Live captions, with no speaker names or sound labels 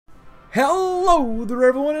Hello there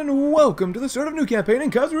everyone and welcome to the start of a new campaign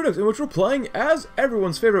in Kaiserredux in which we're playing as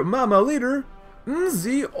everyone's favorite Mama leader,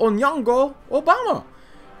 Onyango Obama.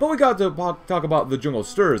 But we got to talk about the Jungle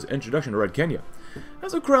Stir's introduction to Red Kenya.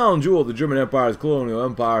 As a crown jewel of the German Empire's colonial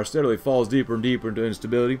empire steadily falls deeper and deeper into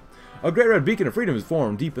instability, a great red beacon of freedom is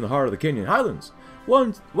formed deep in the heart of the Kenyan highlands.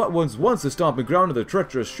 What was once the stomping ground of the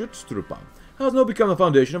treacherous Schutztruppe has now become the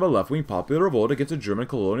foundation of a left-wing popular revolt against the German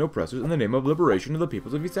colonial oppressors in the name of liberation of the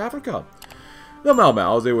peoples of East Africa. The Mau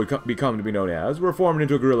Mau, as they would become to be known as, were formed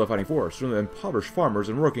into a guerrilla fighting force from the impoverished farmers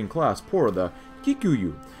and working-class poor of the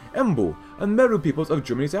Kikuyu, Embu, and Meru peoples of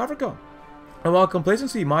German East Africa. And while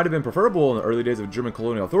complacency might have been preferable in the early days of German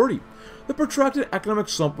colonial authority, the protracted economic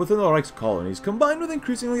slump within the Reich's colonies, combined with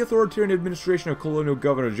increasingly authoritarian administration of Colonial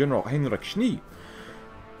Governor-General Heinrich Schnee,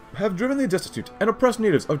 have driven the destitute and oppressed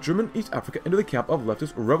natives of German East Africa into the camp of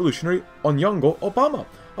leftist revolutionary Onyango Obama,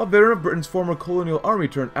 a veteran of Britain's former colonial army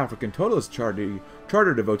turned African totalist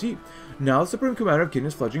charter devotee, now the supreme commander of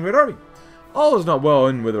Kenya's fledgling Red Army. All is not well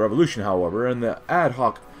in with the revolution, however, and the ad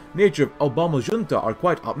hoc nature of Obama's junta are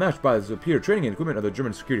quite outmatched by the superior training and equipment of the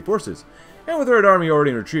German security forces, and with the Red Army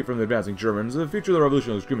already in retreat from the advancing Germans, the future of the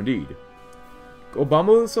revolution looks grim indeed.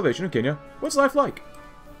 Obama's salvation in Kenya, what's life like?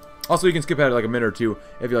 Also, you can skip ahead like a minute or two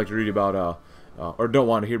if you like to read about, or don't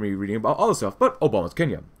want to hear me reading about all this stuff, but Obama's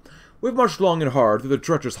Kenya. We've marched long and hard through the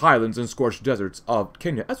treacherous highlands and scorched deserts of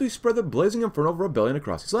Kenya as we spread the blazing inferno of rebellion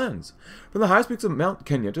across these lands. From the highest peaks of Mount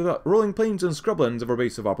Kenya to the rolling plains and scrublands of our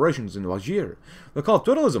base of operations in Wajir, the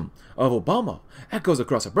culturalism of Obama echoes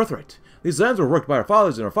across our birthright. These lands were worked by our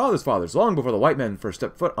fathers and our fathers' fathers long before the white men first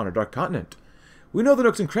stepped foot on our dark continent. We know the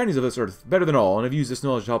nooks and crannies of this earth better than all, and have used this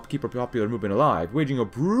knowledge to help keep our popular movement alive, waging a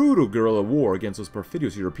brutal guerrilla war against those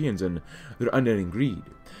perfidious Europeans and their unending greed.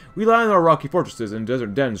 We lie in our rocky fortresses and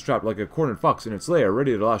desert dens trapped like a cornered fox in its lair,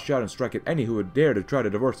 ready to lash out and strike at any who would dare to try to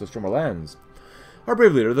divorce us from our lands. Our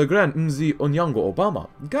brave leader, the Grand Onyango Obama,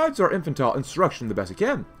 guides our infantile insurrection the best he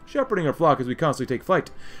can, shepherding our flock as we constantly take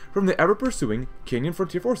flight from the ever-pursuing Kenyan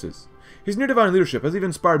frontier forces. His near-divine leadership has even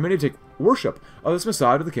inspired many to take worship of this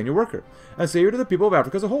Messiah to the Kenyan worker, and Savior to the people of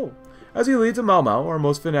Africa as a whole. As he leads the Mau Mau, our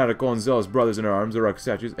most fanatical and zealous brothers in arms, erect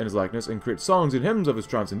statues in his likeness and create songs and hymns of his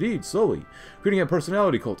triumphs and deeds, slowly, creating a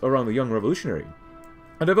personality cult around the young revolutionary.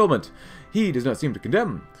 A development he does not seem to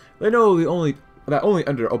condemn. They know that only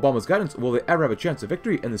under Obama's guidance will they ever have a chance of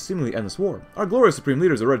victory in this seemingly endless war. Our glorious supreme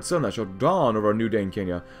leader is the red sun that shall dawn over our new day in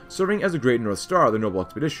Kenya, serving as the great North Star of the noble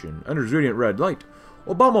expedition. Under his radiant red light,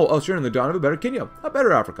 Obama will usher in the dawn of a better Kenya, a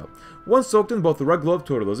better Africa, one soaked in both the red glow of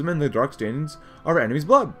totalism and the dark stains of our enemy's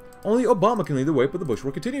blood. Only Obama can lead the way, but the Bush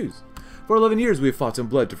war continues. For 11 years we have fought and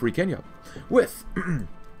bled to free Kenya. With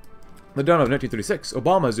the dawn of 1936,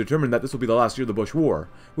 Obama has determined that this will be the last year of the Bush war.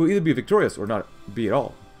 We will either be victorious or not be at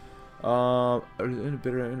all.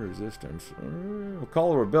 Bitter end resistance. We'll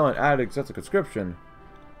call a rebellion added sets of conscription.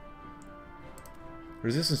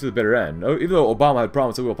 Resistance to the bitter end. Even though Obama had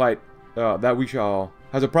promised that we will fight,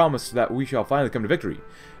 has a promise that we shall finally come to victory.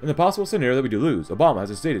 In the possible scenario that we do lose, Obama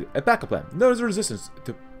has stated a backup plan, known as a resistance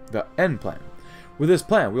to the end plan. With this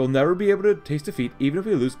plan, we will never be able to taste defeat, even if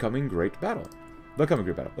we lose the coming great battle. The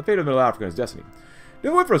fate of Middle Africa is destiny. To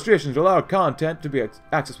avoid frustrations, allow content to be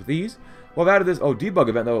accessed with ease. We've added this debug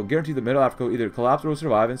event that will guarantee that Middle Africa will either collapse or will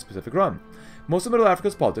survive in a specific run. Most of Middle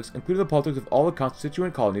Africa's politics, including the politics of all the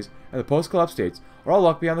constituent colonies and the post-collapse states, are all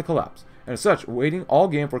locked behind the collapse, and as such, waiting all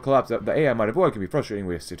game for a collapse that the AI might avoid can be frustrating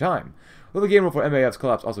waste of time. Though the game rule for MAF's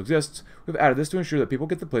collapse also exists, we've added this to ensure that people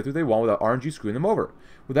get the playthrough they want without RNG screwing them over.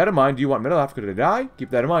 With that in mind, do you want Middle Africa to die?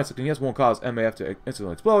 Keep that in mind, selecting yes won't cause MAF to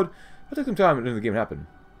instantly explode. It'll take some time into the game to happen.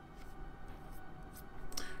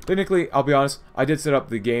 Technically, I'll be honest, I did set up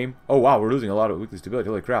the game. Oh wow, we're losing a lot of weekly stability,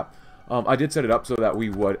 holy crap. I did set it up so that we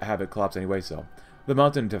would have it collapse anyway, so. The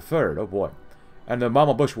mountain deferred, oh boy. And the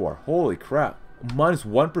Mama Bush War, holy crap. Minus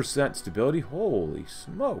 1% stability, holy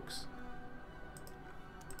smokes.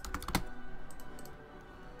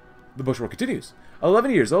 The Bush War continues.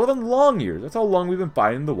 11 years, 11 long years, that's how long we've been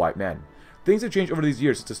fighting the white man. Things have changed over these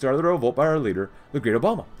years since the start of the revolt by our leader, the Great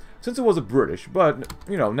Obama. Since it was a British, but,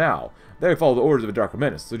 you know, now, they follow the orders of a darker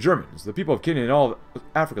menace. The Germans, the people of Kenya and all of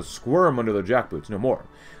Africa squirm under their jackboots, no more.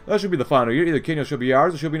 That should be the final year. Either Kenya shall be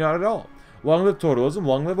ours or shall be not at all. Long live totalism,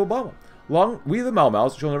 long live Obama. We the Mau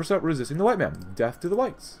Mau's shall never stop resisting the white man. Death to the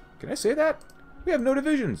whites. Can I say that? We have no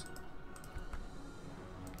divisions.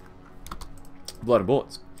 Blood and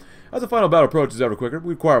bullets. As the final battle approaches ever quicker,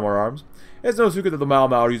 we require more arms. It's no secret that the Mau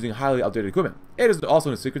Mau are using highly outdated equipment. It is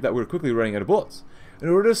also no secret that we're quickly running out of bullets. In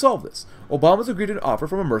order to solve this, Obama's agreed to an offer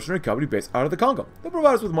from a mercenary company based out of the Congo. They'll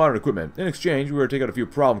provide us with modern equipment. In exchange, we were to take out a few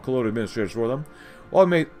problem colonial administrators for them. While we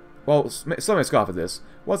may While some may scoff at this,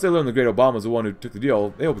 once they learn the great Obama is the one who took the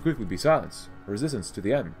deal, they will quickly be silenced. Resistance to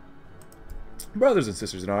the end. Brothers and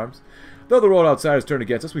sisters in arms, though the world outside has turned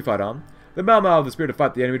against us, we fight on. The Mau Mau have the spirit to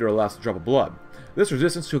fight the enemy to our last drop of blood. This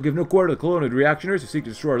resistance shall give no quarter to the colonial reactionaries who seek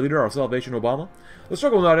to destroy our leader, our salvation, Obama. The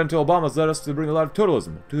struggle will not end until Obama has led us to bring the light of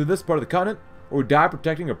totalism to this part of the continent, or we die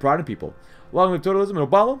protecting our pride and people. Long live totalism and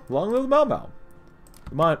Obama, long live the Mau Mau.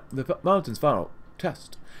 The mountain's final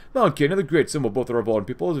test. Mount Kenya, the great symbol of both the revolt and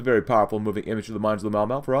people, is a very powerful and moving image of the minds of the Mau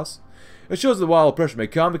Mau for us. It shows that while oppression may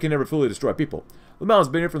come, it can never fully destroy people. The mountain's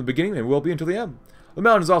been here from the beginning and will be until the end. The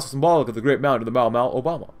mountain is also symbolic of the great mountain of the Mau Mau,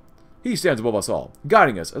 Obama. He stands above us all,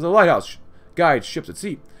 guiding us as a lighthouse guides ships at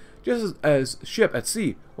sea. Just as ship at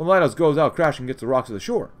sea, when the lighthouse goes out crashing against the rocks of the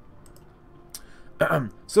shore.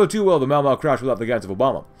 So too will the Mau Mau crash without the guidance of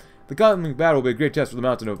Obama. The coming battle will be a great test for the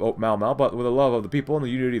mountain of Mau Mau, but with the love of the people and the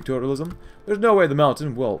unity of totalism, there's no way the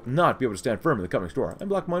mountain will not be able to stand firm in the coming storm. And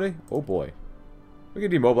Black Monday? Oh boy. We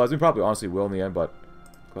can demobilize. We probably honestly will in the end, but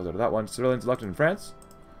close out of that one. Civilians elected in France.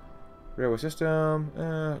 Railway system.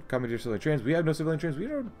 Commandeer civilian trains. We have no civilian trains. We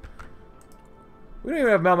don't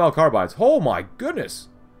even have Mau Mau carbines. Oh my goodness!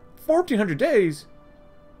 1,400 days?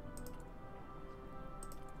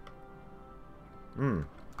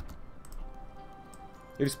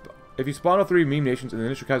 If you spawn all 3 meme nations in the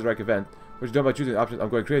initial Kaiserredux event, which is done by choosing the options, I'm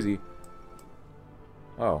going crazy.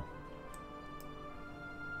 Oh.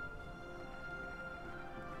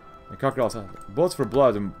 And conquered all bullets for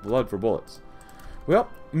blood and blood for bullets.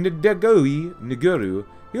 Well, Nguru,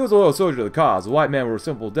 he was a loyal soldier to the cause. The white men were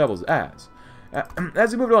simple devils as.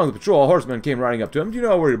 As he moved along the patrol, a horseman came riding up to him. Do you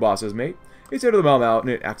know where your boss is, mate? He said to the Mau Mau in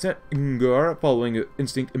an accent, Ngur, following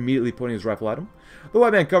instinct, immediately pointing his rifle at him. The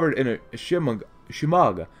white man, covered in a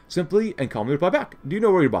shimaga, simply and calmly replied back, Do you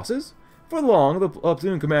know where your boss is? For long, the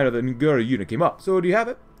platoon commander of the Ngura unit came up. So do you have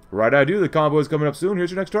it? Right, I do. The convoy is coming up soon.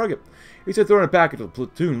 Here's your next target. He said, throwing a packet to the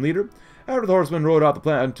platoon leader. After the horseman rode out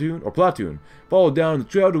the platoon, followed down the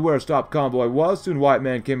trail to where a stopped convoy was. Soon white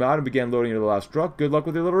man came out and began loading into the last truck. Good luck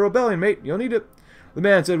with your little rebellion, mate. You'll need it. The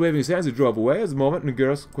man said, waving his hands, he drove away. As the moment,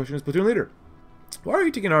 Ngura questioned his platoon leader. Why are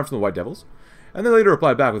you taking arms from the White Devils? And the leader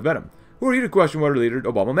replied back with venom. Who are you to question what our leader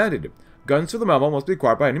Obama mandated? Guns for the Mau Mau must be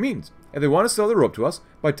acquired by any means. If they want to sell their rope to us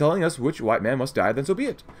by telling us which white man must die, then so be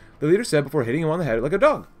it. The leader said before hitting him on the head like a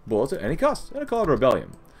dog. Bullets at any cost, and a call to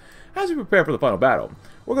rebellion. As we prepare for the final battle,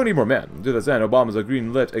 we're going to need more men. To this end, Obama's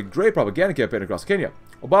green-lit a great propaganda campaign across Kenya.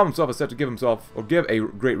 Obama himself is set to give a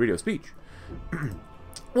great radio speech.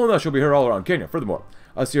 Well, that shall be heard all around Kenya. Furthermore,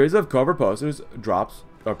 a series of cover poster drops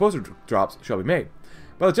shall be made.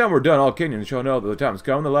 By the time we're done, all Kenyans shall know that the time has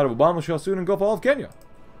come. The light of Obama shall soon engulf all of Kenya.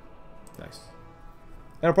 Nice.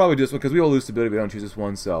 And I'll probably do this one because we will lose stability if we don't choose this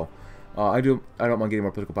one. So I don't mind getting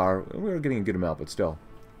more political power. We're getting a good amount, but still.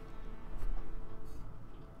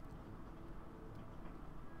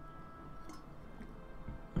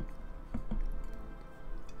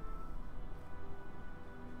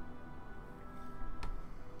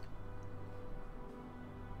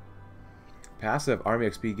 Passive Army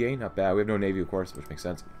XP gain, not bad. We have no Navy, of course, which makes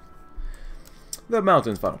sense. The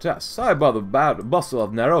mountain's final test. Side by the bustle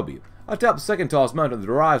of Nairobi, atop the second tallest mountain that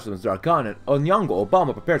derives from the dark continent, Onyango,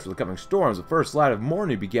 Obama prepares for the coming storms. The first light of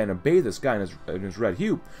morning began to bathe the sky in his red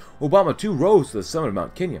hue. Obama, too, rose to the summit of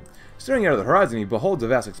Mount Kenya. Staring out of the horizon, he beholds the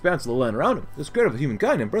vast expanse of the land around him, the cradle of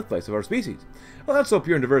humankind and birthplace of our species. Well, that's so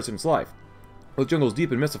pure and diverse in its life. With jungles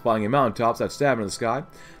deep and mystifying and mountaintops that stab into the sky,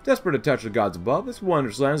 desperate to touch the gods above, this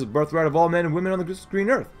wondrous land is the birthright of all men and women on the green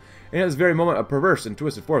earth. And at this very moment, a perverse and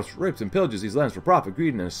twisted force rapes and pillages these lands for profit,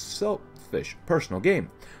 greed, and a selfish personal gain.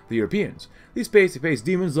 The Europeans. These face-to-face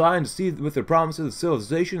demons lie and deceive with their promises of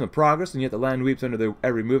civilization and progress, and yet the land weeps under their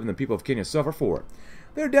every move, and the people of Kenya suffer for it.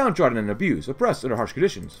 They are downtrodden and abused, oppressed under harsh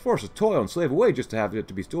conditions, forced to toil and slave away just to have it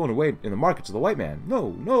to be stolen away in the markets of the white man. No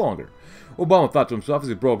longer. Obama thought to himself as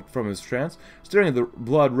he broke from his trance, staring at the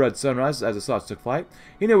blood-red sunrise as his thoughts took flight.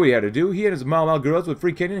 He knew what he had to do. He and his Mau Mau guerrillas would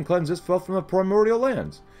free Kenya and cleanse this filth from the primordial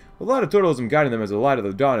lands. With the light of totalism guiding them as the light of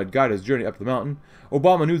the dawn had guided his journey up the mountain,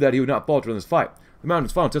 Obama knew that he would not falter in this fight. The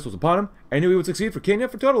mountain's final test was upon him, and he knew he would succeed for Kenya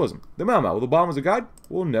for totalism. The Mau Mau, with Obama as a guide,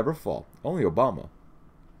 will never fall. Only Obama.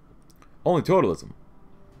 Only totalism.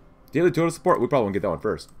 Daily total support, we probably won't get that one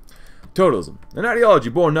first. Totalism, an ideology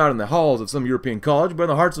born not in the halls of some European college, but in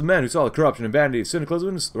the hearts of men who saw the corruption and vanity of cynicalism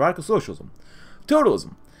and radical socialism.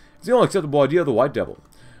 Totalism is the only acceptable idea of the white devil.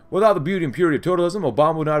 Without the beauty and purity of totalism,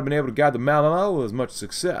 Obama would not have been able to guide the Mau Mau with as much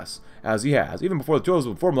success as he has. Even before the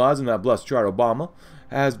totalism was formalized in that blessed chart, Obama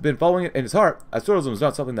has been following it in his heart, as totalism is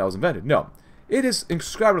not something that was invented. No, it is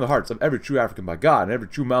inscribed in the hearts of every true African by God, and every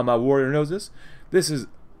true Mau Mau warrior knows this.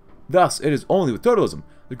 Thus, it is only with totalism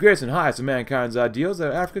The greatest and highest of mankind's ideals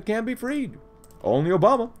that Africa can be freed. Only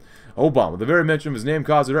Obama. Obama, the very mention of his name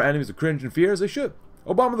causes our enemies to cringe and fear as they should.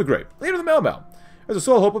 Obama the Great, leader of the Mau is the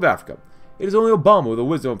sole hope of Africa. It is only Obama with a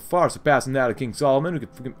wisdom far surpassing that of King Solomon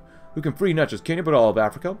who can free not just Kenya but all of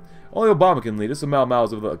Africa. Only Obama can lead us, the Mau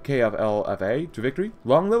of the KFLFA, to victory.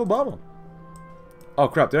 Long live Obama. Oh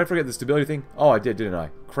crap, did I forget the stability thing? Oh, I did, didn't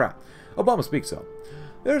I? Crap. Obama speaks so.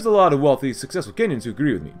 There's a lot of wealthy, successful Kenyans who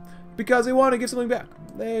agree with me. Because they want to give something back.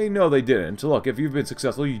 They know they didn't. So look, if you've been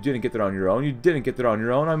successful, you didn't get that on your own. You didn't get that on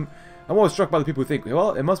your own. I'm always struck by the people who think,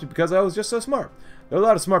 well, it must be because I was just so smart. There are a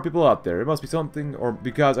lot of smart people out there. It must be something, or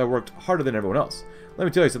because I worked harder than everyone else. Let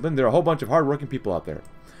me tell you something. There are a whole bunch of hard-working people out there.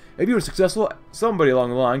 If you were successful, somebody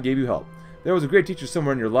along the line gave you help. There was a great teacher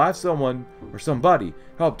somewhere in your life. Someone or somebody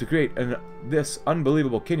helped to create this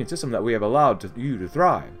unbelievable Kenyan system that we have allowed you to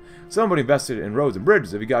thrive. Somebody invested in roads and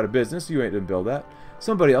bridges. If you got a business, you ain't didn't build that.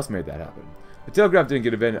 Somebody else made that happen. The telegraph didn't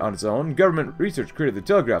get invented on its own. Government research created the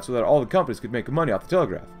telegraph so that all the companies could make money off the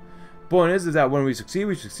telegraph. The point is that when we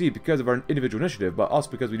succeed because of our individual initiative, but also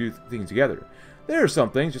because we do things together. There are some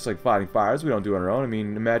things, just like fighting fires, we don't do on our own. I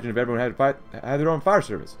mean, imagine if everyone had their own fire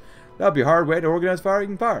service. That would be a hard way to organize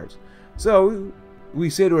fighting fires. So, we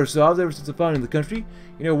say to ourselves, ever since the founding of the country,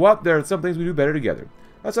 you know what, there are some things we do better together.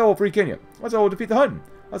 That's how we'll free Kenya. That's how we'll defeat the Hun.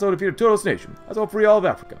 That's how we'll defeat a totalist nation. That's how we'll free all of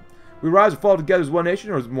Africa. We rise or fall together as one nation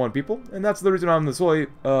or as one people, and that's the reason I'm the sole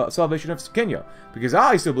salvation of Kenya. Because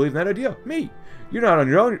I still believe in that idea. Me. You're not on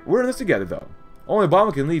your own. We're in this together, though. Only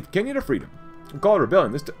Obama can lead Kenya to freedom. We call it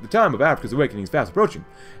rebellion. The time of Africa's awakening is fast approaching,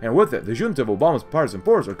 and with it, the junta of Obama's partisan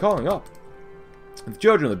forces are calling up the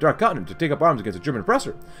children of the Dark Continent to take up arms against the German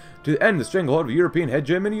oppressor, to end the stranglehold of European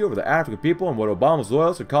hegemony over the African people and what Obama's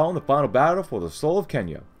loyalists are calling the final battle for the soul of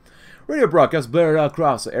Kenya. Radio broadcasts blared out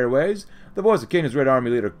across the airways, the voice of Kenya's Red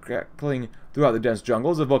Army leader crackling throughout the dense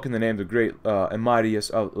jungles, evoking the names of great and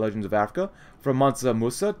mightiest legends of Africa, from Mansa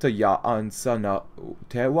Musa to Yansana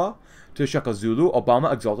Tewa to Shaka Zulu.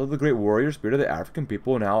 Obama exalted the great warrior spirit of the African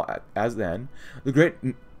people, now as then,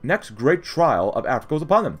 the next great trial of Africa was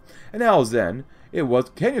upon them. And now as then, it was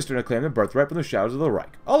Kenya's turn to claim their birthright from the shadows of the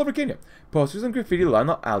Reich. All over Kenya, posters and graffiti lined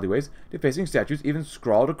the alleyways, defacing statues even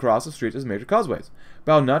scrawled across the streets as major causeways.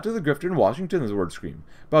 Bow not to the grifter in Washington, as the word screamed.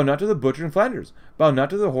 Bow not to the butcher in Flanders. Bow not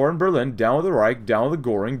to the whore in Berlin. Down with the Reich, down with the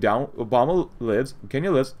Goring, down Obama lives,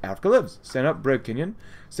 Kenya lives, Africa lives. Stand up, brave Kenyan.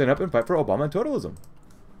 Stand up and fight for Obama and totalism.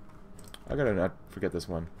 I gotta not forget this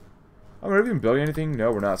one. Are we even building anything?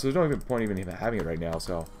 No, we're not. So there's no even point even having it right now,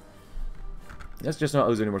 so let's just not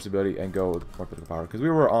lose any more stability and go with more political power. Because we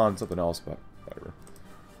were on something else, but whatever.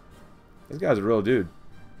 This guy's a real dude.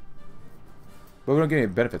 But we don't get any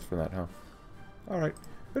benefits from that, huh? Alright.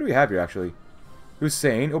 What do we have here, actually?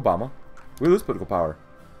 Hussein, Obama. We lose political power.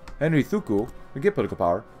 Henry Thuku, we get political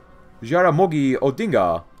power. Jaramogi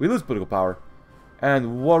Odinga, we lose political power.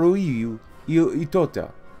 And Waruiyu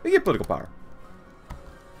Itota, we get political power.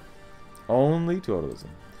 Only totalism.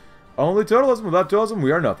 Only totalism. Without totalism,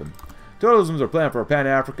 we are nothing. Totalism is our plan for a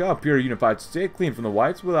pan-Africa, a pure unified state, clean from the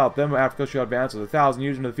whites. Without them, Africa shall advance 1,000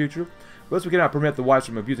 years into the future. Thus, we cannot permit the whites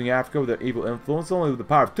from abusing Africa with their evil influence. Only with the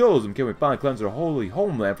power of totalism can we finally cleanse our holy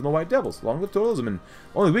homeland from the white devils. Long live totalism, and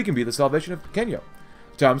only we can be the salvation of Kenya.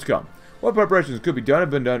 The time has come. What preparations could be done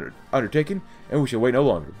have been undertaken, and we shall wait no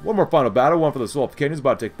longer. One more final battle, one for the soul of Kenya, is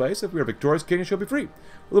about to take place. If we are victorious, Kenya shall be free.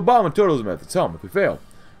 With Obama and totalism at its helm, if we fail.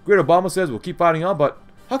 Great Obama says we'll keep fighting on, but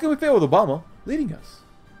how can we fail with Obama leading us?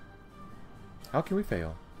 How can we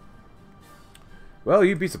fail? Well,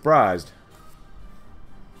 you'd be surprised.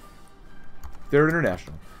 Third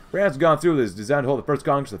International. France has gone through this, designed to hold the first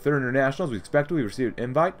Congress of the Third International. As we expected, we received an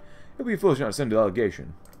invite. It would be foolish not to send a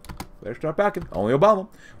delegation. Better start packing. Only Obama.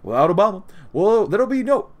 Without Obama, well, there'll be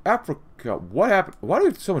no Africa. What happened? Why do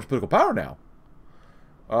we have so much political power now?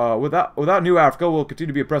 Without New Africa, we'll continue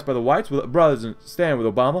to be oppressed by the whites. We'll let brothers stand with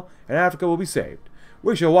Obama, and Africa will be saved.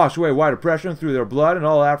 We shall wash away white oppression through their blood, and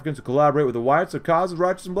all Africans who collaborate with the whites. Their cause is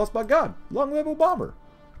righteous and blessed by God. Long live Obama.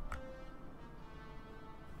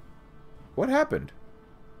 What happened?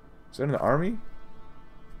 Send in the army?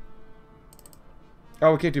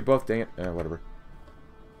 Oh, we can't do both, dang it. Whatever.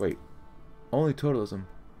 Wait. Only totalism.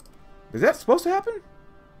 Is that supposed to happen?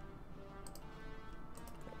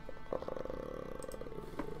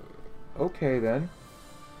 Okay, then.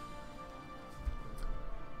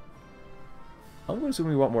 I'm going to assume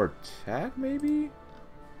we want more attack, maybe?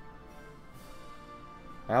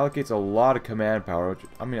 Allocates a lot of command power, which,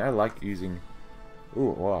 I mean, I like using...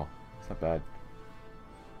 Ooh, wow. It's not bad.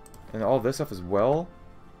 And all this stuff as well.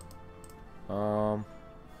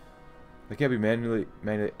 They can't be manually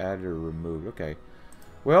added or removed. Okay.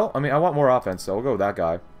 Well, I mean, I want more offense, so we'll go with that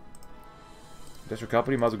guy. That's your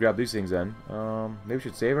company. Might as well grab these things then. Maybe we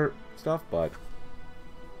should save our stuff, but...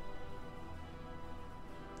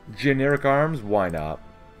 Generic arms? Why not?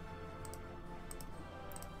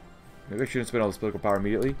 Maybe I shouldn't spend all this political power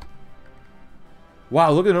immediately.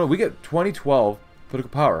 Wow, look at it. We get 2012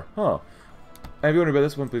 political power. Huh. And if you wonder about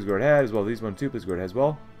this one, please go ahead. As well, these one too, please go ahead as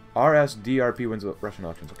well. RSDRP wins the Russian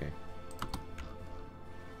elections. Okay.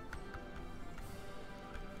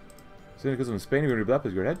 Syndicalism in Spain, we're going to do that.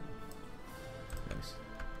 Please go ahead. Nice.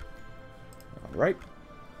 Alright.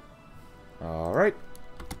 Alright.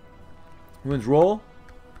 Wins roll.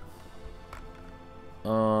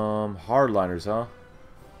 Hardliners, huh?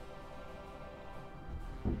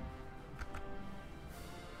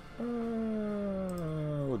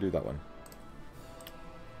 We'll do that one.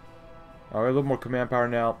 Alright, a little more command power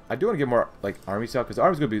now. I do want to get more, like, army stuff, because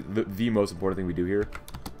army's going to be the most important thing we do here.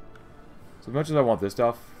 So as much as I want this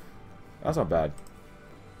stuff, that's not bad.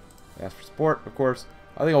 Ask for support, of course.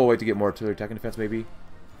 I think I'll wait to get more artillery attack and defense, maybe.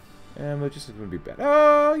 And logistics wouldn't be bad.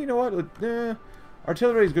 Oh, you know what?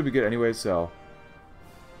 Artillery is going to be good anyway, so...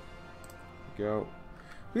 Go.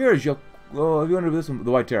 We are Jacques. Oh, if you want to do this one,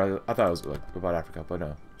 the White Terror, I thought it was like about Africa, but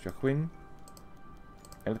no. Jacques. And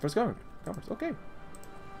the first conference. Okay.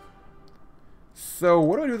 So,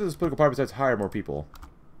 what do I do with this political power besides hire more people?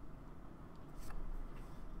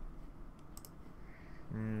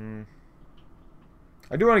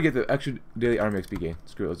 I do want to get the extra daily army XP gain.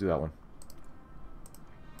 Screw it, let's do that one.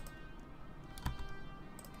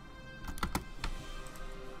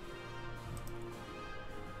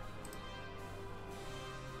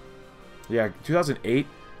 Yeah, 2008.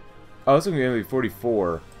 Oh, this is going to be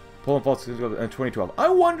 44. Poland falls in 2012. I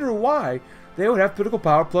wonder why they would have political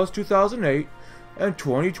power plus 2008 and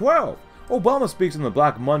 2012. Obama speaks on the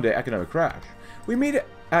Black Monday economic crash. We meet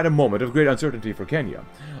at a moment of great uncertainty for Kenya.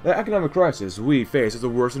 The economic crisis we face is the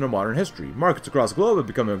worst in our modern history. Markets across the globe have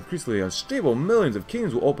become increasingly unstable. Millions of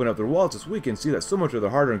Kenyans will open up their wallets this week and see that so much of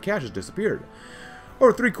their hard-earned cash has disappeared.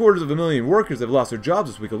 Over 3/4 workers have lost their jobs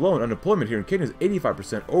this week alone. Unemployment here in Kenya is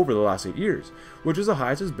 85% over the last 8 years, which is the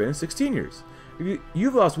highest it's been in 16 years. If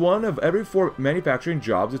you've lost one of every 4 manufacturing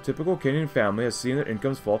jobs, a typical Kenyan family has seen their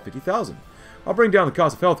incomes fall 50,000. I'll bring down the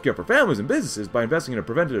cost of healthcare for families and businesses by investing in a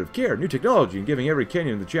preventative care, new technology, and giving every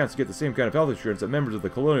Kenyan the chance to get the same kind of health insurance that members of the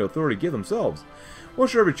colonial authority give themselves. We'll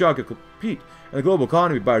ensure every child can compete in the global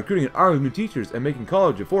economy by recruiting an army of new teachers and making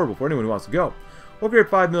college affordable for anyone who wants to go. We'll create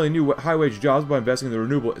 5 million new high-wage jobs by investing in the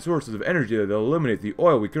renewable sources of energy that will eliminate the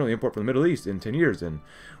oil we currently import from the Middle East in 10 years. And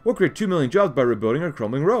we'll create 2 million jobs by rebuilding our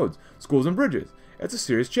crumbling roads, schools, and bridges. It's a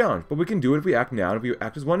serious challenge, but we can do it if we act now and if we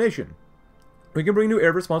act as one nation. We can bring new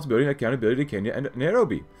air responsibility and accountability to Kenya and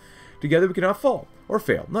Nairobi. Together we cannot fall, or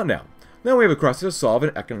fail, not now. Now we have a crisis to solve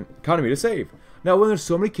and an economy to save. Not when there's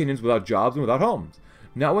so many Kenyans without jobs and without homes.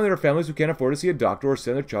 Not when there are families who can't afford to see a doctor or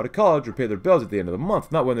send their child to college or pay their bills at the end of the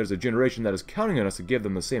month. Not when there's a generation that is counting on us to give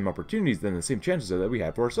them the same opportunities and the same chances that we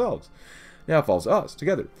have for ourselves. Now it falls to us,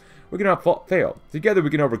 together. We cannot fail. Together we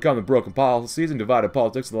can overcome the broken policies and divided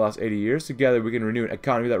politics of the last 80 years. Together we can renew an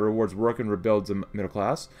economy that rewards work and rebuilds the middle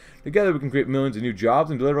class. Together we can create millions of new jobs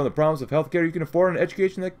and deliver on the promise of healthcare you can afford and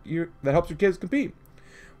education that helps your kids compete.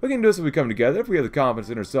 We can do this if we come together, if we have the confidence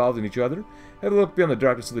in ourselves and each other. Have a look beyond the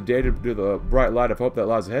darkness of the day to the bright light of hope that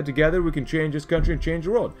lies ahead. Together we can change this country and change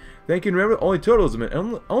the world. Thank you, and remember, only totalism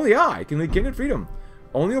and only I can lead Kenyan freedom.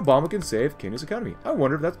 Only Obama can save Kenya's economy. I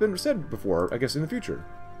wonder if that's been said before, I guess in the future.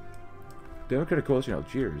 Democratic Coalition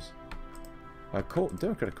Algiers.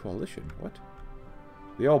 Democratic Coalition? What?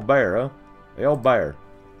 The old bear, huh? The old bear.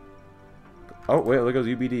 Oh, wait, there goes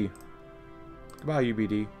UBD. Goodbye,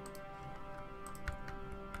 UBD.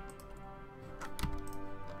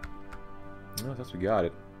 Oh, that's we got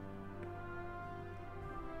it.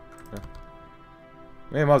 Huh.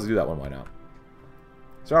 Man, might as well do that one, why not?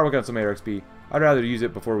 Start working on some air XP. I'd rather use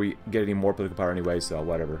it before we get any more political power anyway, so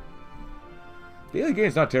whatever. Daily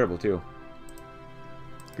game's not terrible, too.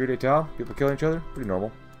 Coup d'etat, people killing each other, pretty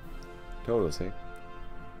normal. Totally safe.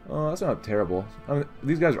 Oh, that's not terrible. I mean,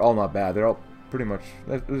 these guys are all not bad. They're all pretty much,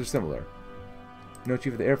 they're similar. No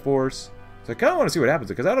chief of the Air Force. So I kind of want to see what happens,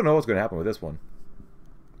 because I don't know what's going to happen with this one.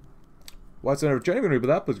 What's under training going to be with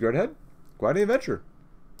that? Please go ahead. Quite an adventure.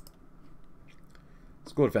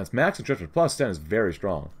 School defense max and treacherous plus 10 is very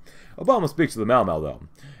strong. Obama speaks to the Mau Mau, though.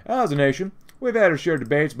 As a nation, we've had our shared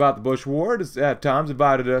debates about the Bush War. It has at times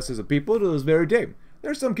divided us as a people to this very day. There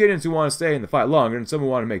are some Kenyans who want to stay in the fight longer and some who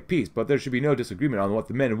want to make peace, but there should be no disagreement on what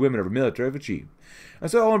the men and women of our military have achieved. And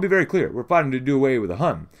so I want to be very clear. We're fighting to do away with the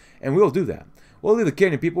Hun, and we'll do that. We'll leave the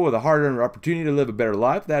Kenyan people with a hard-earned opportunity to live a better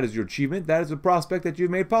life. That is your achievement. That is the prospect that you've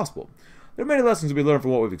made possible. There are many lessons to be learned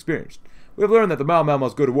from what we've experienced. We have learned that the Mau Mau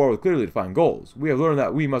must go to war with clearly defined goals. We have learned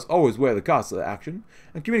that we must always weigh the costs of the action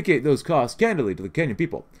and communicate those costs candidly to the Kenyan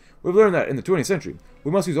people. We have learned that in the 20th century,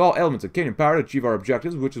 we must use all elements of Kenyan power to achieve our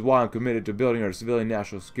objectives, which is why I'm committed to building our civilian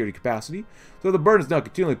national security capacity, so the burden is not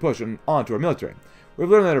continually pushed onto our military. We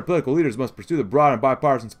have learned that our political leaders must pursue the broad and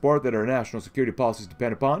bipartisan support that our national security policies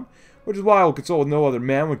depend upon, which is why I will consult with no other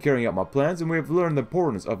man when carrying out my plans, and we have learned the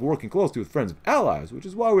importance of working closely with friends and allies, which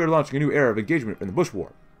is why we are launching a new era of engagement in the Bush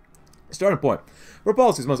War. The starting point for our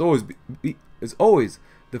policies must always is always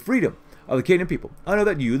the freedom of the Kenyan people. I know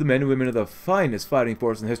that you, the men and women of the finest fighting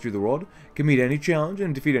force in the history of the world, can meet any challenge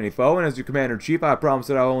and defeat any foe, and as your commander-in-chief, I promise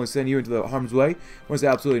that I will only send you into the harm's way when it's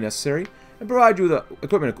absolutely necessary, and provide you with the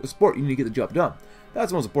equipment and support you need to get the job done.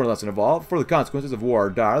 That's the most important lesson of all, for the consequences of war are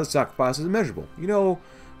dire, the sacrifice is immeasurable. You know,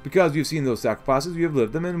 because you've seen those sacrifices, you have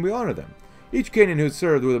lived them, and we honor them. Each Kenyan who has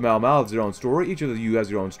served with the Mau Mau has their own story, each of you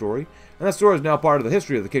has your own story, and that story is now part of the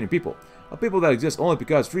history of the Kenyan people. A people that exists only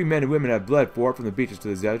because free men and women have bled for it, from the beaches to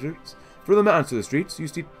the deserts, from the mountains to the streets. You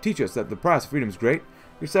teach us that the price of freedom is great.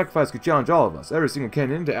 Your sacrifice could challenge all of us, every single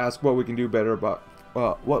Kenyan, to ask what we can do better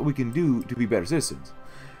what we can do to be better citizens.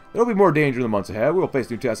 There will be more danger in the months ahead. We will face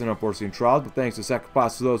new tests and unforeseen trials, but thanks to the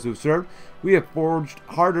sacrifice of those who have served, we have forged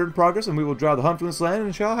hard-earned progress, and we will drive the hunt from this land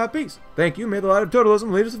and shall have peace. Thank you. May the light of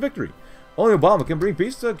totalism lead us to victory. Only Obama can bring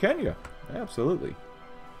peace to Kenya. Absolutely.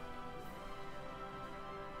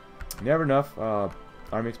 Never enough.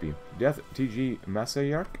 Army XP. Death TG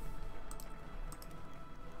Masayark.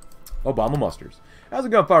 Obama musters. As the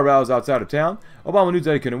gunfire roused outside of town, Obama knew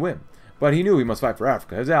that he couldn't win, but he knew he must fight for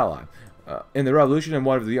Africa, his ally. In the revolution, and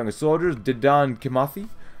one of the youngest soldiers, Dedan Kimathi,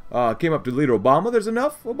 came up to leader Obama. There's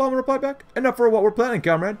enough? Obama replied back. Enough for what we're planning,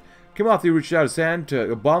 comrade. Kimathi reached out his hand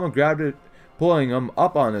to Obama, grabbed it, pulling him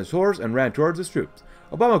up on his horse, and ran towards his troops.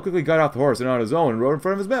 Obama quickly got off the horse and on his own and rode in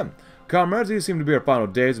front of his men. Comrades, these seem to be our final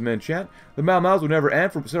days, the men chant. The Mau Mau's would never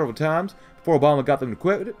end for several times before Obama got them to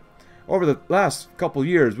quit. Over the last couple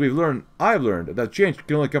years, I've learned that change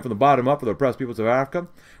can only come from the bottom up for the oppressed peoples of Africa.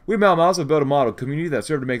 We Mau Mau's have built a model community that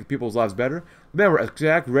served to make the people's lives better. The men were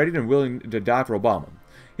exact, ready, and willing to die for Obama.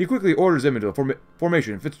 He quickly orders them into the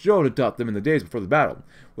formation Fitzgerald had taught them in the days before the battle,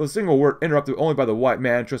 with a single word interrupted only by the white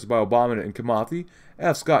man trusted by Obama and Kimathi,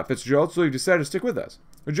 F. Scott Fitzgerald, so he decided to stick with us.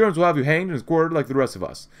 The Germans will have you hanged and quartered like the rest of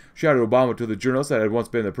us, shouted Obama to the journalist that had once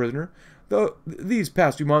been a prisoner. Though these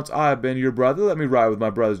past few months I have been your brother, let me ride with my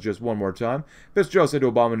brothers just one more time. Fitzgerald said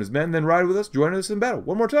to Obama and his men, then ride with us, join us in battle,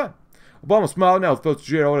 one more time. Obama smiled now with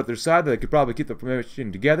Fitzgerald at their side that they could probably keep the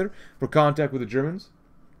formation together for contact with the Germans.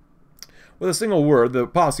 With a single word, the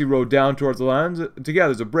posse rode down towards the lands,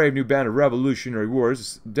 together as a brave new band of revolutionary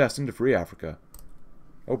warriors destined to free Africa.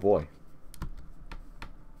 Oh boy.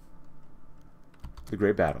 The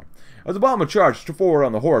Great Battle. As Obama charged forward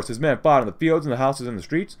on the horse, his men fought in the fields and the houses and the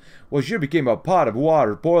streets, which here became a pot of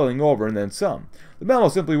water boiling over and then some. The Mau Mau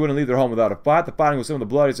simply wouldn't leave their home without a fight. The fighting was some of the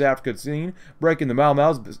bloodiest Africa had seen, breaking the Mau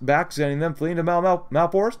Mau's back, sending them fleeing to Mau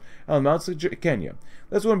Forest and on the mountains of Kenya.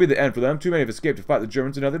 This wouldn't be the end for them. Too many have escaped to fight the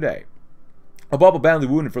Germans another day. Obama, badly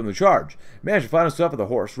wounded from the charge, managed to find himself at the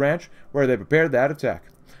horse ranch where they prepared that attack.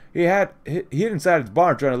 He hid inside his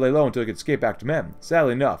barn trying to lay low until he could escape back to men.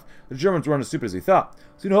 Sadly enough, the Germans weren't as stupid as he thought.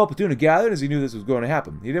 Soon a whole platoon had gathered as he knew this was going to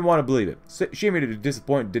happen. He didn't want to believe it. Shame to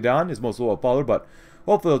disappoint Dedan, his most loyal follower, but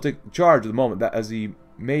hopefully he'll take charge of the moment that as he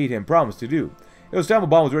made him promise to do. It was time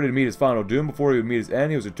Obama was ready to meet his final doom. Before he would meet his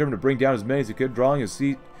end, he was determined to bring down as many as he could. Drawing his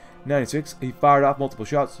C-96, he fired off multiple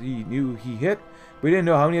shots he knew he hit, but he didn't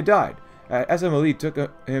know how many had died. SMLE took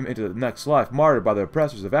him into the next life, martyred by the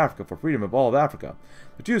oppressors of Africa for freedom of all of Africa.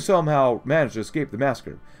 The two somehow managed to escape the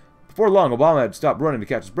massacre. Before long, Obama had stopped running to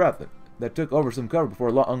catch his breath. That took over some cover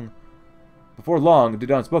before long,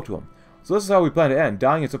 Dedan spoke to him. So this is how we plan to end,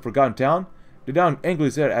 dying in some forgotten town? Dedan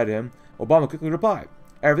angrily said at him. Obama quickly replied,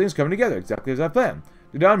 everything's coming together, exactly as I planned.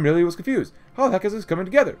 Dedan merely was confused. How the heck is this coming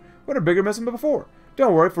together? What a bigger mess than before.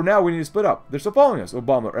 Don't worry, for now we need to split up. They're still following us.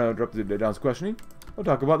 Obama interrupted Dedan's questioning. We'll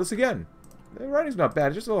talk about this again. The writing's not bad,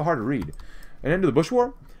 it's just a little hard to read. An end to the Bush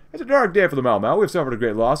War? It's a dark day for the Mau Mau. We have suffered a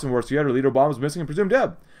great loss, and worse yet, our leader Obama is missing and presumed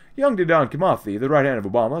dead. Young Dedan Kimathi, the right hand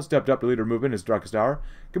of Obama, stepped up to lead our movement in his darkest hour.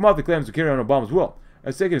 Kimathi claims to carry on Obama's will, and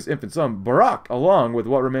has taken his infant son, Barack, along with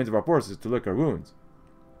what remains of our forces to lick our wounds.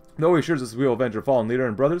 Though he assures us we will avenge our fallen leader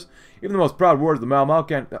and brothers, even the most proud warriors of the Mau Mau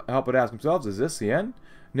can't help but ask themselves, is this the end?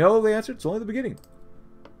 No, they answered, it's only the beginning.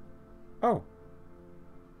 Oh.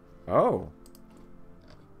 Oh.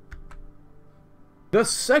 The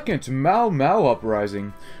second Mau Mau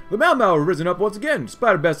uprising. The Mau Mau were risen up once again.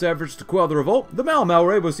 Despite our best efforts to quell the revolt, the Mau Mau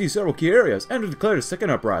were able to seize several key areas and to declare a second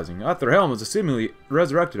uprising. At their helm was a seemingly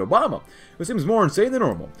resurrected Obama, who seems more insane than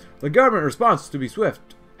normal. The government response to be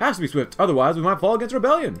swift Has to be swift, otherwise we might fall against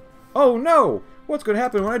rebellion. Oh no! What's going to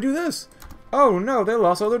happen when I do this? Oh no, they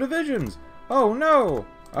lost all their divisions. Oh no!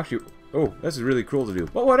 Actually, oh, this is really cruel to do,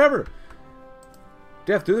 but whatever.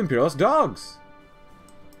 Death to the imperialist dogs.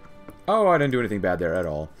 Oh, I didn't do anything bad there at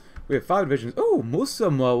all. We have 5 divisions. Oh, Musa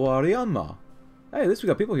Mawariyama. Hey, at least we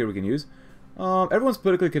got people here we can use. Everyone's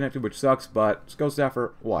politically connected, which sucks, but Scout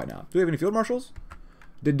Staffer, why not? Do we have any field marshals?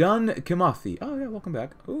 Dedan Kimathi. Oh yeah, welcome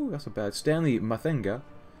back. Oh, that's not bad. Stanley Mathenga.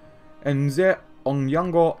 And Nze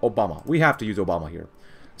Onyango Obama. We have to use Obama here.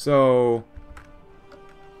 So,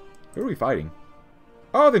 who are we fighting?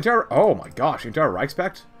 Oh, the entire... Oh my gosh, the entire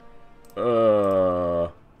Reichspakt? I'm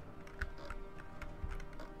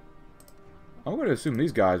going to assume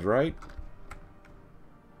these guys, right?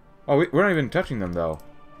 Oh, we're not even touching them, though.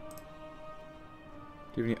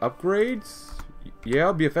 Do you have any upgrades?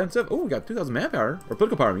 Yeah, be offensive. Oh, we got 2,000 manpower. Or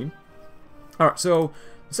political power, I mean. Alright, so,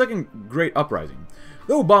 the second great uprising.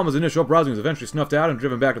 Though Obama's initial uprising was eventually snuffed out and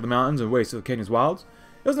driven back to the mountains and wastes of Kenya's wilds,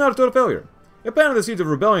 it was not a total failure. It planted the seeds of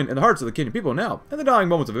rebellion in the hearts of the Kenyan people now, in the dying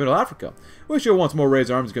moments of Middle Africa. We shall once more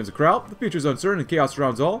raise arms against the crowd. The future is uncertain and chaos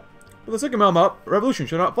surrounds all. But the second Malma revolution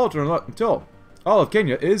shall not falter until all of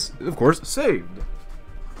Kenya is, of course, saved.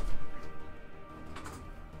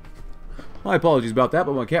 My apologies about that,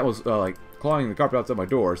 but my cat was, like, clawing the carpet outside my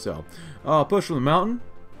door, so... push from the mountain.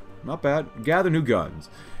 Not bad. Gather new guns.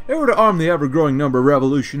 In order to arm the ever-growing number of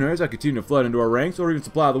revolutionaries that continue to flood into our ranks, or even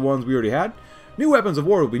supply the ones we already had, new weapons of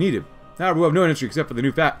war will be needed. However, we have no industry except for the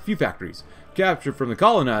new few factories, captured from the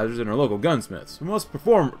colonizers and our local gunsmiths. We must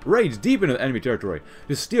perform raids deep into the enemy territory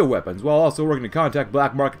to steal weapons, while also working to contact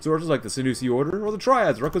black market sources like the Senussi Order or the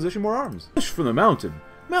Triads to requisition more arms. Push from the mountain.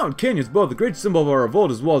 Mountain Kenya is both the great symbol of our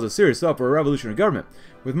revolt as well as a serious threat for our revolutionary government,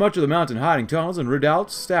 with much of the mountain hiding tunnels and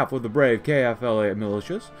redoubts staffed with the brave KFLA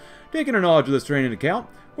militias. Taking our knowledge of this terrain into account,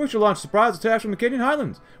 we shall launch surprise attacks from the Kenyan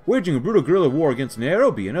highlands, waging a brutal guerrilla war against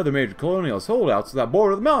Nairobi and other major colonialist holdouts that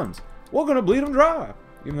border the mountains. We're going to bleed them dry.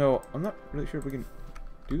 Even though I'm not really sure if we can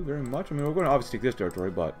do very much. I mean, we're going to obviously take this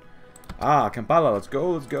territory, but... Ah, Kampala, let's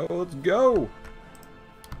go, let's go, let's go!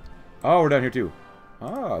 Oh, we're down here too.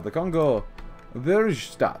 Ah, the Congo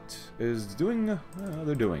Verstadt is doing...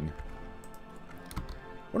 they're doing.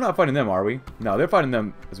 We're not fighting them, are we? No, they're fighting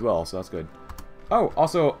them as well, so that's good. Oh,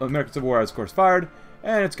 also, American Civil War has, of course, fired,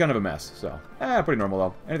 and it's kind of a mess, so... pretty normal,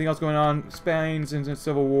 though. Anything else going on? Spain's in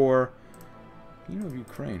Civil War. You know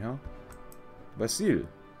Ukraine, huh? Basil.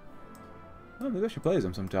 Oh, maybe I should play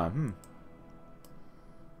them sometime.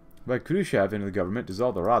 By Khrushchev into the government,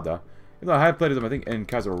 dissolved the Rada. Even though I have played them, I think, in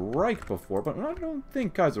Kaiserreich before, but I don't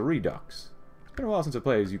think Kaiserredux. It's been a while since I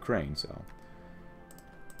played as Ukraine, so...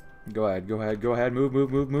 Go ahead, go ahead, go ahead. Move,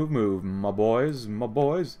 move, move, move, move. My boys, my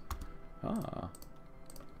boys. Ah.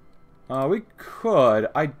 We could.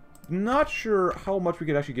 I'm not sure how much we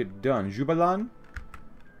could actually get done. Jubalan?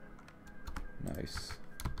 Nice.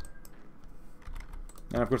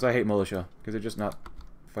 And of course I hate militia, because they're just not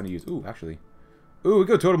fun to use. Ooh, actually. Ooh, we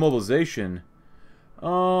go total mobilization.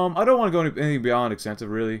 I don't want to go anything beyond extensive,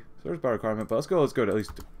 really. Service by requirement, but let's go to at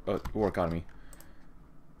least war economy.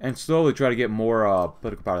 And slowly try to get more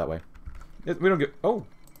political power that way. We don't get... Oh!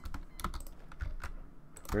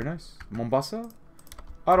 Very nice. Mombasa?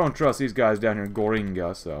 I don't trust these guys down here in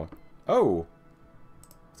Goringa, so... Oh!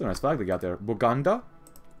 That's a nice flag they got there. Buganda?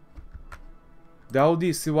 Daudi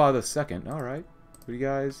Siwa II. Alright. What do you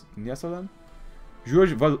guys... Nyasalan?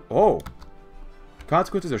 George Val... Oh!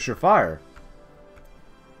 Consequences are surefire.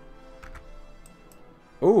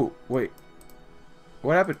 Oh, wait.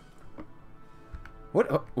 What happened?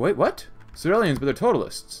 What? Wait, what? Civilians, but they're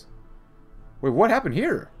totalists. Wait, what happened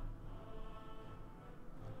here?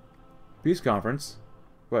 Peace conference.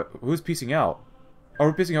 What? Who's piecing out? Oh,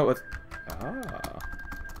 we're piecing out with... Ah.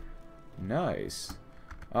 Nice.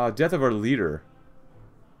 Death of our leader.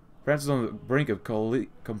 France is on the brink of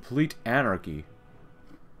complete anarchy.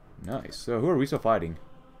 Nice. So, who are we still fighting?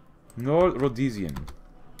 North Rhodesian.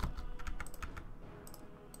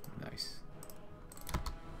 Nice.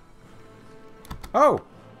 Oh!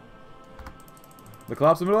 The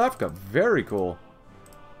collapse of Middle Africa. Very cool.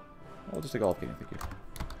 I'll just take all of Kenya, thank you.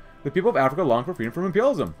 The people of Africa long for freedom from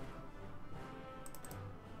imperialism.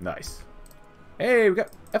 Nice. Hey, we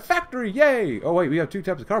got a factory! Yay! Oh, wait, we have 2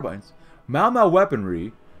 types of carbines. Mau Mau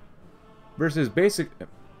weaponry versus basic...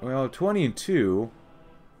 Well, 20 and 2.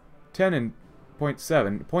 10 and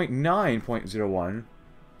 0.7. 0.9.01.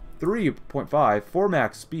 3.5. 4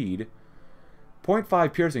 max speed.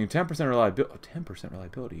 0.5 piercing and 10% reliability. Oh, 10%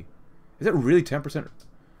 reliability. Is that really 10%?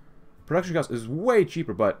 Production cost is way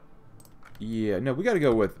cheaper, but... Yeah, no, we gotta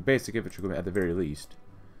go with basic infantry equipment at the very least.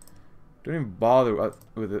 Don't even bother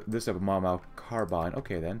with this type of Mau carbine.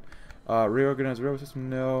 Okay, then. Reorganize the railway system?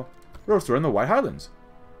 No. Road store in the White Highlands.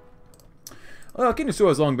 Kenya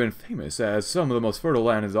has long been famous as some of the most fertile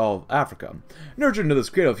land in all of Africa. Nurtured into this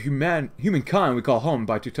cradle of humankind we call home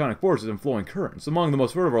by tectonic forces and flowing currents, among the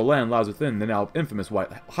most fertile land lies within the now infamous White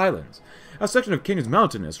Highlands, a section of Kenya's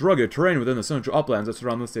mountainous, rugged terrain within the central uplands that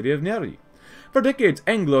surround the city of Nyeri. For decades,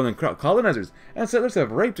 Anglo and colonizers and settlers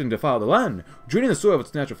have raped and defiled the land, draining the soil of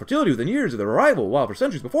its natural fertility within years of their arrival, while for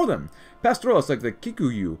centuries before them, pastoralists like the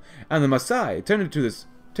Kikuyu and the Maasai tended to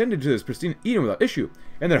this pristine Eden without issue.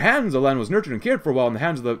 In their hands, the land was nurtured and cared for, while in the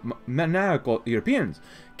hands of the maniacal Europeans,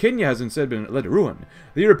 Kenya has instead been led to ruin.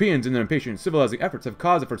 The Europeans, in their impatient civilizing efforts, have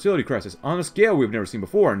caused a fertility crisis on a scale we have never seen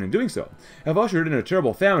before, and in doing so, have ushered in a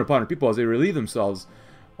terrible famine upon our people as they relieve themselves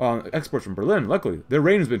on exports from Berlin. Luckily, their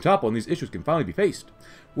reign has been toppled, and these issues can finally be faced.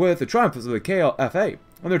 With the triumphs of the KLFA,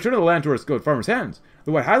 and the return of the land to its good farmers' hands,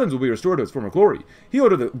 the White Highlands will be restored to its former glory.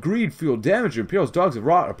 Healed of the greed-fueled damage the Imperial's dogs have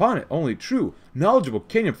wrought upon it, only true, knowledgeable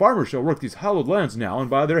Kenyan farmers shall work these hallowed lands now, and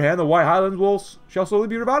by their hand the White Highlands shall slowly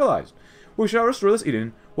be revitalized. We shall restore this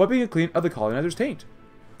Eden, wiping it clean of the colonizer's taint.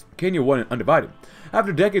 Kenya won and undivided.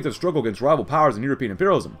 After decades of struggle against rival powers and European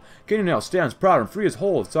imperialism, Kenya now stands proud and free as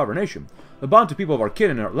whole of sovereign nation. The Bantu people of our kin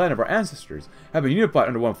and our land of our ancestors have been unified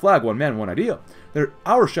under one flag, one man, one idea. They're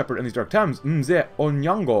our shepherd in these dark times. Mzee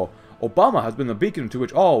Onyango Obama has been the beacon to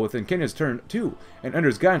which all within Kenya's turned to, and under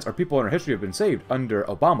his guidance our people and our history have been saved. Under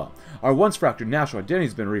Obama, our once fractured national identity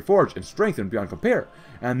has been reforged and strengthened beyond compare,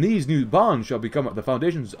 and these new bonds shall become the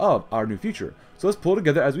foundations of our new future. So let's pull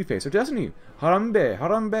together as we face our destiny. Harambe,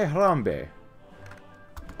 harambe, harambe.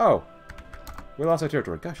 Oh, we lost our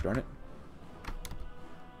territory. Gosh darn it.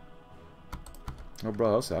 Oh,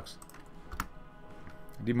 bro, that sucks.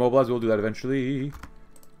 Demobilize, we'll do that eventually.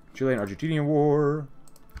 Chilean Argentinian War.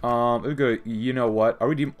 We go, you know what? Are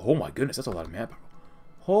we oh my goodness, that's a lot of manpower.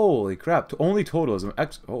 Holy crap. Only totalism.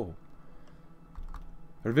 Oh.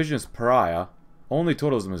 Revisionist pariah. Only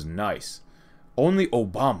totalism is nice. Only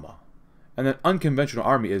Obama. And then unconventional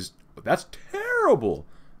army is... That's terrible.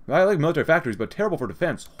 I like military factories, but terrible for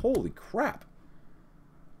defense. Holy crap.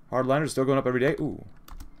 Hardliners still going up every day. Ooh.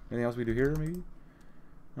 Anything else we do here, maybe?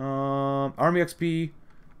 Army XP.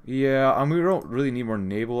 Yeah, we don't really need more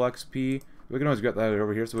naval XP. We can always get that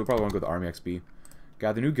over here, so we probably want to go with Army XP.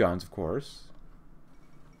 Got the new guns, of course.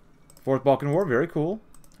 Fourth Balkan War, very cool.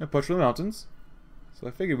 And push for the mountains. So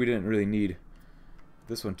I figured we didn't really need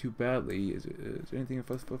this one too badly. Is there anything in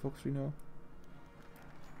folks we know?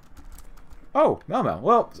 Oh, Mau.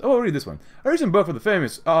 Well, we'll read this one. A recent book from the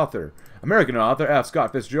famous author, American author F.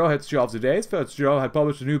 Scott Fitzgerald hit shelves today. Fitzgerald had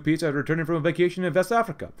published a new piece after returning from a vacation in West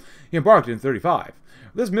Africa. He embarked in 1935.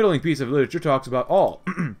 This middling piece of literature talks about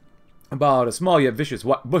about a small yet vicious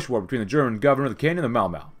bush war between the German governor of the Kenya and the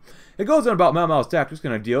Mau. It goes on about Mau's tactics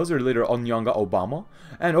and ideals, their leader Onyanga Obama,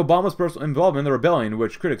 and Obama's personal involvement in the rebellion,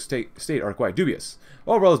 which critics state are quite dubious.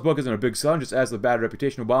 Overall, this book isn't a big seller, just adds to the bad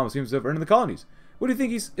reputation Obama seems to have earned in the colonies. What do you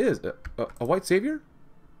think he is? A white savior?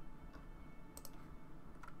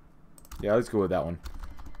 Yeah, let's go with that one.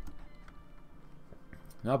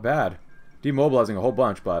 Not bad. Demobilizing a whole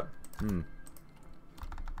bunch, but...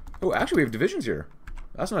 Oh, actually we have divisions here.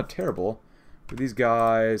 That's not terrible. For these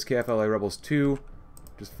guys, KFLA Rebels 2.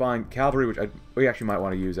 Just fine. Cavalry, which we actually might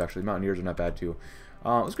want to use, actually. Mountaineers are not bad, too.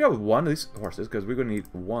 Let's grab with one of these horses, because we're going to need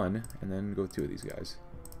one, and then go with two of these guys.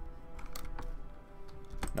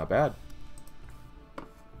 Not bad.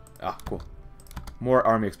 Ah, cool. More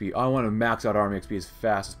Army XP. I want to max out Army XP as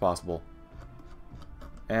fast as possible.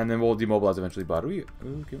 And then we'll demobilize eventually, but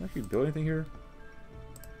can we actually build anything here?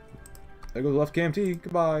 There goes the left KMT.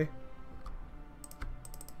 Goodbye.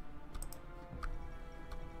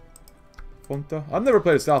 I've never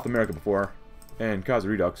played South America before, and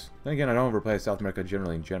Kaiserredux. Then again, I don't ever play South America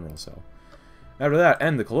generally in general, so. After that,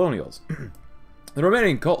 and the colonials. The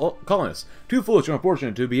remaining colonists, too foolish and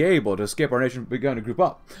unfortunate to be able to escape our nation, began to group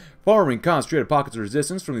up. Forming concentrated pockets of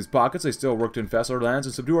resistance. From these pockets, they still work to infest our lands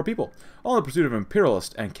and subdue our people, all in the pursuit of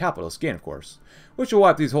imperialist and capitalist gain, of course. We shall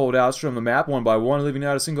wipe these holdouts from the map one by one, leaving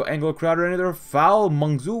not a single Anglo crowd or any of their foul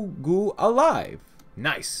Mungzugu alive.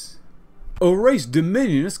 Nice. Erase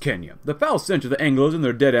Dominionist Kenya. The foul stench of the Anglos and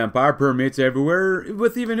their dead empire permeates everywhere,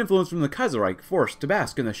 with even influence from the Kaiserreich forced to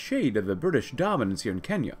bask in the shade of the British dominance here in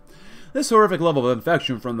Kenya. This horrific level of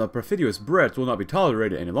infection from the perfidious Brits will not be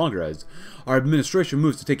tolerated any longer, as our administration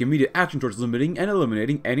moves to take immediate action towards limiting and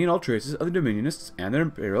eliminating any and all traces of the Dominionists and their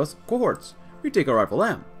imperialist cohorts. We take our rightful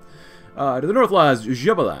land. To the north lies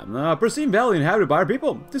Jubaland, a pristine valley inhabited by our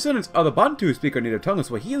people, descendants of the Bantu who speak our native tongue of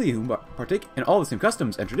Swahili, who partake in all the same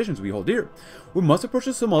customs and traditions we hold dear. We must approach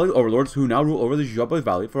the Somali overlords who now rule over the Juba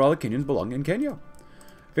Valley for all the Kenyans belonging in Kenya.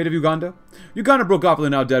 Fate of Uganda? Uganda broke off with the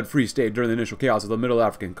now dead Free State during the initial chaos of the Middle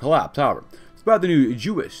African collapse, however. Despite the new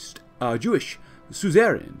Jewish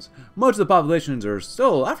suzerains, most of the populations are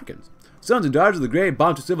still Africans, sons and daughters of the great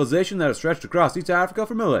Bantu civilization that has stretched across East Africa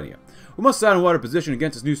for millennia. We must decide on what our position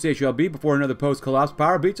against this new state shall be before another post-collapse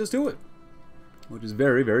power beats us to it. Which is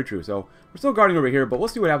very, very true. So, we're still guarding over here, but we'll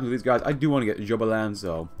see what happens with these guys. I do want to get Jubaland,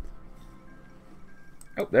 so...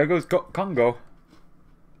 Oh, there goes Congo.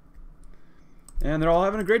 And they're all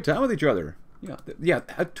having a great time with each other. Yeah,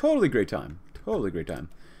 a totally great time. Totally great time.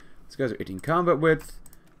 These guys are 18 combat width,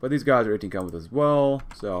 but these guys are 18 combat width as well,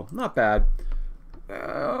 so not bad.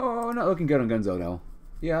 Not looking good on Gunzo, though.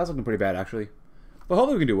 Yeah, that's looking pretty bad, actually. But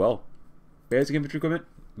hopefully we can do well. Basic infantry equipment,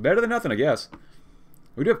 better than nothing, I guess.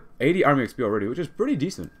 We do have 80 army XP already, which is pretty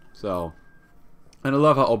decent. So, and I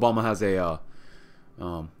love how Obama has a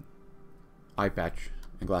eye patch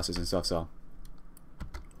and glasses and stuff. So,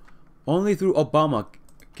 only through Obama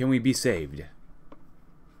can we be saved.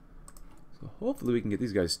 So hopefully we can get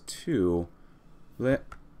these guys too.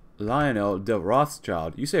 Lionel de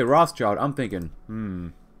Rothschild. You say Rothschild, I'm thinking,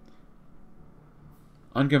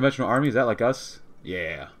 unconventional army, is that like us?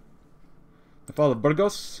 Yeah. The fall of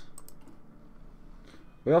Burgos.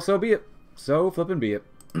 Well, so be it. So flippin' be it.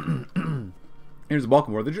 Here's the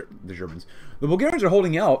Balkan War, the Germans. The Bulgarians are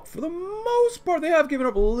holding out. For the most part, they have given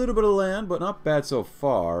up a little bit of land, but not bad so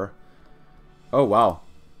far. Oh, wow.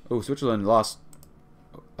 Oh, Switzerland lost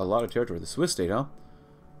a lot of territory. The Swiss state, huh?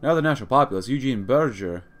 Now the national populace, Eugene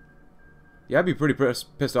Berger. Yeah, I'd be pretty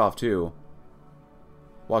pissed off, too.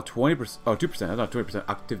 Wow, 20%. Oh, 2%. That's not 20%.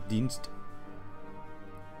 Active Dienst.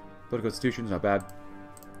 Political institutions, not bad.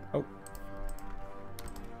 Oh.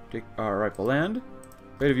 Take our rightful land.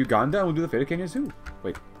 Fate of Uganda, and we'll do the fate of Kenya, too.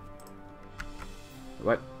 Wait.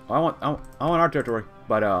 What? I want our territory.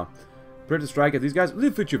 But, prepared to strike at these guys.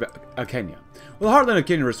 Leave future of Kenya. Well, the heartland of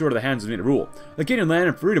Kenya restored to the hands of native rule. The Kenyan land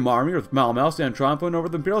and freedom army with Mal stand triumphant over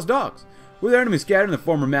the imperialist dogs. With their enemies scattered and the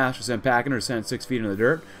former master sent packing or sent 6 feet in the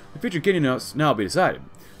dirt, the future Kenya must now be decided.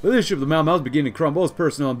 The leadership of the Mal is beginning to crumble as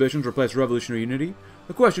personal ambitions replace revolutionary unity.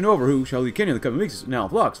 The question over who shall lead Kenya in the coming weeks is now in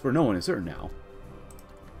flux, for no one is certain now.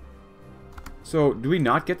 So, do we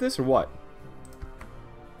not get this, or what?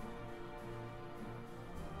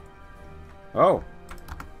 Oh.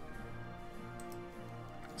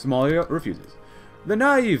 Somalia refuses. The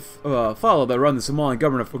naive follow that run the Somali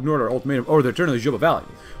government have ignored our ultimatum over the return of the Juba Valley.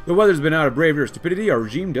 The weather's been out of bravery or stupidity, our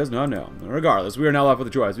regime does not know. Regardless, we are now left with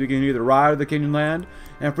a choice. We can either ride the Kenyan land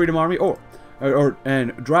and freedom army,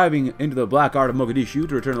 and driving into the black art of Mogadishu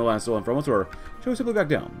to return the land stolen from us, or shall we simply back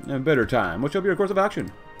down? And better time. What shall be our course of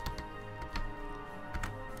action?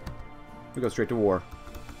 We go straight to war.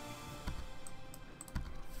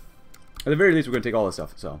 At the very least, we're going to take all this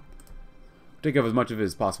stuff, so. Take up as much of it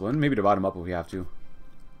as possible, and maybe divide them up if we have to.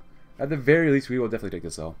 At the very least, we will definitely take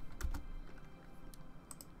this, though.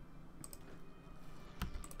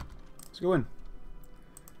 Let's go in.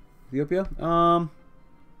 Ethiopia? No,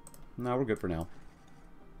 we're good for now.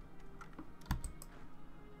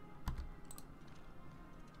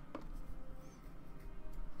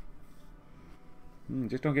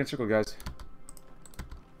 Just don't get encircled, guys.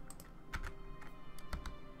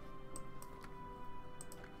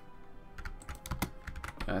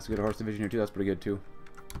 That's a good horse division here, too. That's pretty good, too.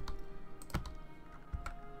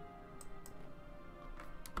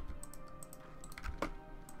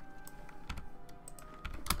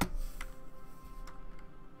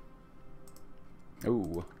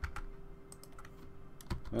 Ooh.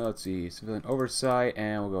 Well, let's see. Civilian oversight,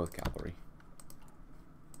 and we'll go with cavalry.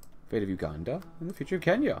 Fate of Uganda, and the future of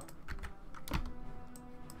Kenya.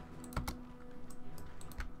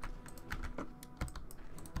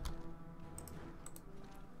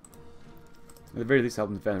 At the very least, help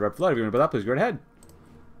them defend the red flood. If you're going to build that, please go right ahead.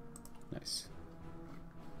 Nice.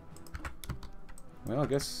 Well, I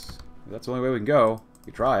guess that's the only way we can go.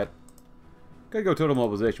 We try it. Gotta go total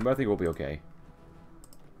mobilization, but I think we'll be okay.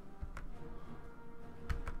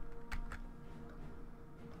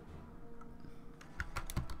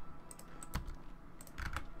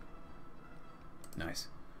 Nice.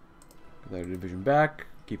 Get that division back.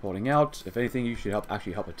 Keep holding out. If anything, you should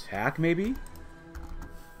actually help attack, maybe.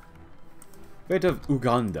 Fate of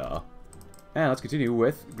Uganda. And let's continue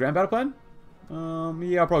with Grand Battle Plan.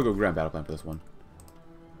 Yeah, I'll probably go Grand Battle Plan for this one.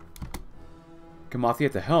 Kamathi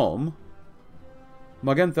at the helm.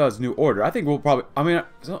 Magentha's new order. I think we'll probably... I mean,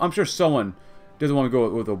 I'm sure someone doesn't want to go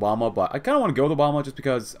with Obama, but I kind of want to go with Obama just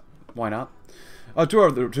because Why not? A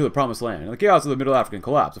tour to the Promised Land. In the chaos of the Middle African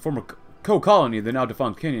collapse, a former co-colony of the now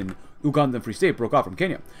defunct Kenyan Ugandan Free State broke off from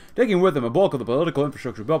Kenya, taking with them a bulk of the political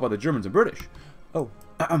infrastructure built by the Germans and British.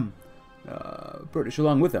 British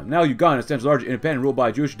along with them. Now Uganda stands largely independent, ruled by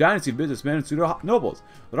a Jewish dynasty of businessmen and pseudo-nobles,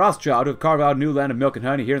 the Rothschild, who have carved out a new land of milk and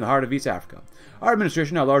honey here in the heart of East Africa. Our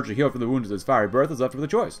administration, now largely healed from the wounds of its fiery birth, is left with a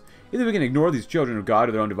choice. Either we can ignore these children of God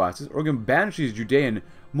to their own devices, or we can banish these Judean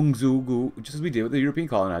Mungzugu, just as we did with the European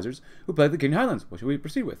colonizers who plagued the Kenyan highlands. What should we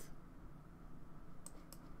proceed with?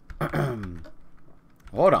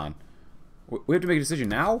 Hold on. We have to make a decision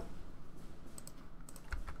now?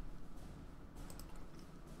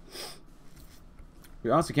 We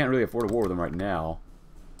honestly can't really afford a war with them right now.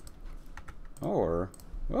 Or,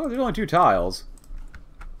 well, there's only 2 tiles.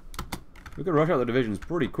 We could rush out the divisions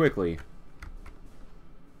pretty quickly.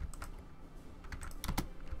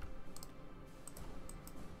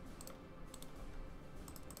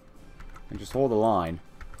 And just hold the line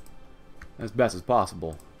as best as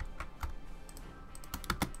possible.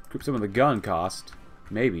 Group some of the gun cost,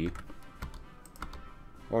 maybe.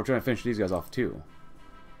 Or we're trying to finish these guys off too.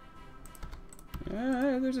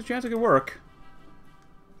 There's a chance it could work.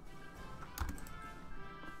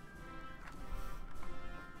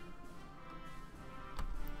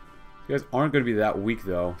 You guys aren't going to be that weak,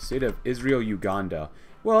 though. State of Israel, Uganda.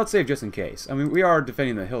 Well, let's save just in case. I mean, we are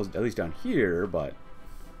defending the hills, at least down here, but...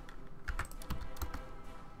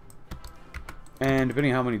 And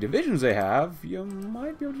depending on how many divisions they have, you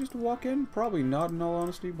might be able to just walk in. Probably not, in all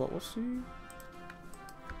honesty, but we'll see.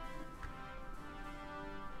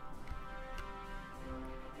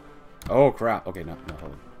 Oh, crap. Okay, no,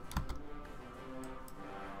 hold on.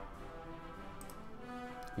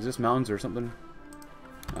 Is this mountains or something?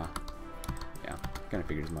 Ah. Yeah, kind of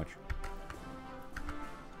figured as much.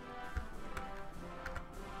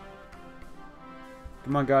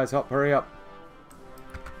 Come on, guys, help, hurry up.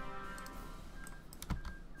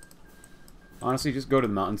 Honestly, just go to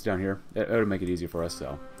the mountains down here. It'll make it easier for us,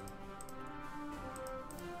 so.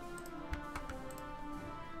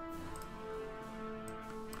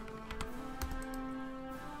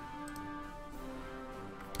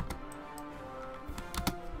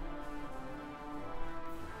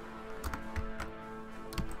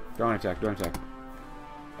 Don't attack, don't attack.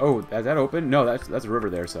 Oh, is that open? No, that's a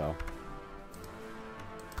river there, so.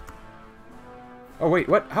 Oh, wait,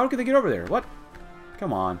 what? How could they get over there? What?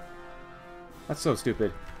 Come on. That's so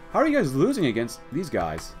stupid. How are you guys losing against these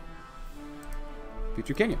guys?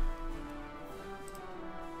 Future Kenya.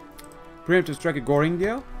 Preemptive strike at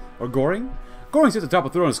Goringdale? Or Goring? Goring sits atop a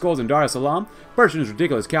throne of skulls in Dar es Salaam, perched in his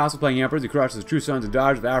ridiculous castle, playing emperors. He crushes the true sons and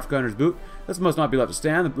daughters of Africa under his boot. This must not be left to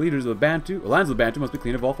stand. The leaders of the Bantu, the lands of the Bantu, must be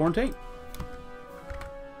clean of all foreign taint.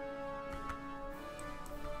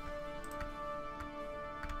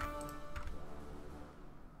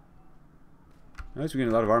 At least we're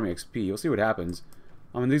getting a lot of army XP. We'll see what happens.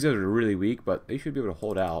 I mean, these guys are really weak, but they should be able to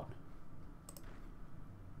hold out.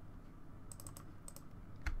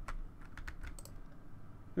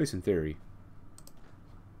 At least in theory.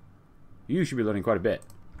 You should be learning quite a bit.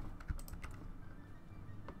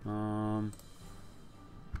 Alright,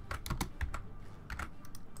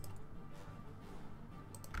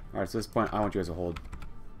 so at this point, I want you guys to hold.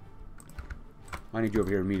 I need you over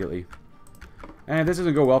here immediately. And if this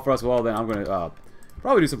doesn't go well for us, well, then I'm going to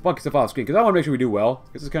probably do some funky stuff off screen, because I want to make sure we do well.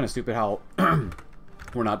 This is kind of stupid how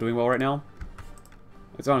we're not doing well right now.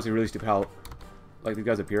 It's honestly really stupid how, like, the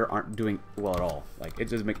guys up here aren't doing well at all. Like, it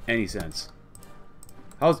doesn't make any sense.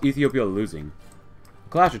 How's Ethiopia losing? A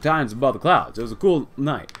clash of titans above the clouds. It was a cool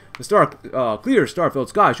night. The clear star-filled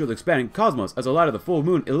sky showed the expanding cosmos as the light of the full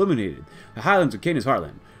moon illuminated the highlands of Kenya's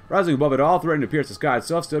heartland. Rising above it all, threatening to pierce the sky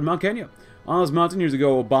itself, stood Mount Kenya. On this mountain years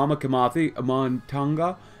ago, Obama, Kimathi,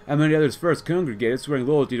 Montanga, and many others first congregated, swearing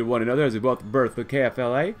loyalty to one another as they both birthed the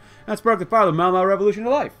KFLA and sparked the fire of the Mau Mau Revolution to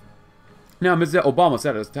life. Now, Mr. Obama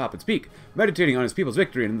sat at the top of its peak, meditating on his people's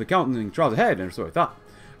victory and the counting trials ahead, and so he thought.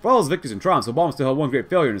 For all his victories and triumphs, Obama still held one great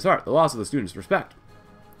failure in his heart, the loss of the students' respect.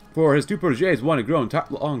 For his 2 protégés, one had grown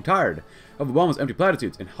long tired of Obama's empty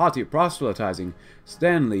platitudes and haughty proselytizing.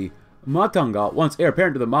 Stanley Matanga, once heir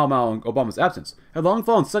apparent to the Mau Mau in Obama's absence, had long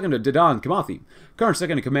fallen second to Dedan Kimathi, current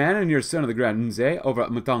second in command and near son of the Grand Nze, over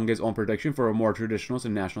Matanga's own prediction for more traditionalist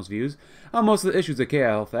and nationalist views on most of the issues the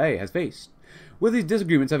KFA has faced. With these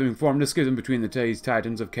disagreements having formed a schism between the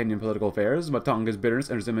titans of Kenyan political affairs, Matanga's bitterness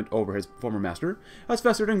and resentment over his former master has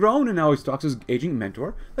festered and grown, and now he stalks his aging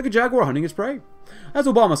mentor like a jaguar hunting his prey. As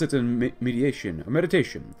Obama sits in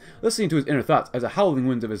meditation, listening to his inner thoughts as the howling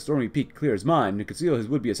winds of his stormy peak clear his mind and conceal his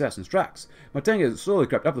would-be assassin's tracks, Matanga has slowly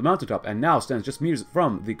crept up the mountaintop and now stands just meters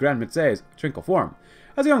from the Grand Mitse's tranquil form.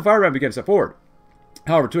 As the young firebrand begins to step forward,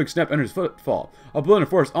 however, Twig snapped under his footfall, a blow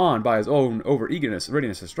forced on by his own over-eagerness and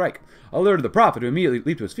readiness to strike, alerted the prophet, who immediately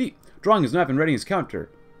leaped to his feet, drawing his knife and readying his counter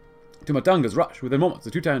to Matanga's rush. Within moments,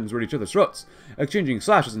 the two titans were at each other's throats, exchanging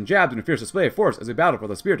slashes and jabs in a fierce display of force as they battled for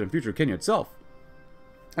the spirit and future of Kenya itself.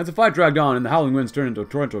 As the fight dragged on and the howling winds turned into a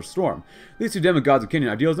torrential storm, these two demigods of Kenyan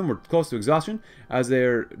idealism were close to exhaustion as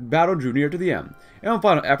their battle drew near to the end. In one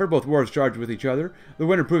final effort, both warriors charged with each other, the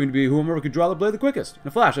winner proving to be whomever could draw the blade the quickest. In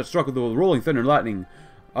a flash that struck with the rolling thunder and lightning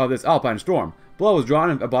of this alpine storm, blow was drawn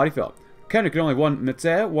and a body fell. Kenya could only have one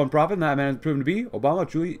Mitzvah, one prophet, and that man has proven to be Obama.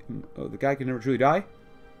 Truly, the guy can never truly die.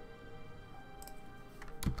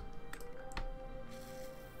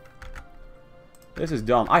 This is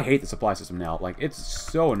dumb. I hate the supply system now. Like, it's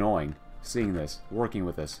so annoying seeing this, working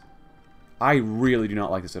with this. I really do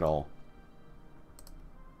not like this at all.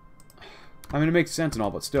 I mean, it makes sense and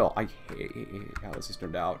all, but still, I hate how this has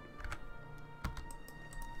turned out.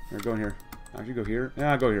 Here, go in here. Actually, go here.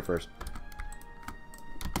 Yeah, I'll go here first.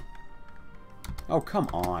 Oh, come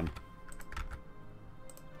on.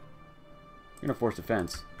 You're gonna force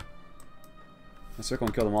defense. Let's circle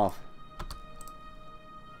and kill them off.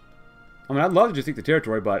 I mean, I'd love to just take the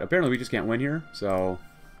territory, but apparently we just can't win here, so...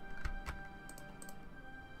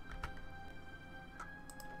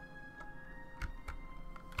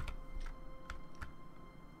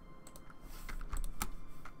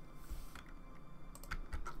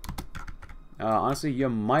 honestly, you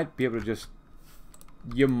might be able to just...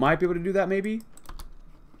 You might be able to do that, maybe?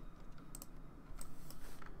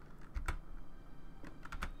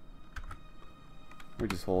 Or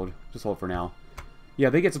just hold. Just hold for now. Yeah,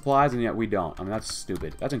 they get supplies, and yet we don't. I mean, that's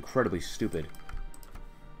stupid. That's incredibly stupid.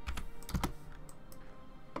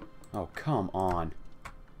 Oh, come on.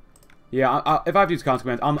 Yeah, if I have to use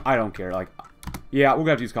consequence, I don't care. Like, yeah, we're going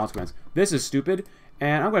to have to use consequence. This is stupid,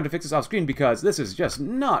 and I'm going to fix this off screen because this is just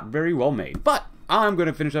not very well made. But I'm going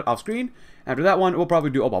to finish that off screen. After that one, we'll probably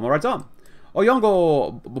do Obama Rides On.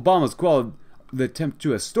 Oyongo Obama's quelled the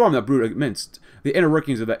tempestuous storm that brewed amidst the inner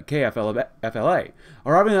workings of the KFLA.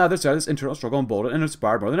 Arriving on the other side of this internal struggle emboldened and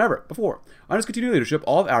inspired more than ever before. Under his continued leadership,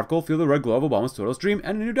 all of Africa will feel the red glow of Obama's total stream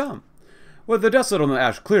and a new dawn. With the dust settled on the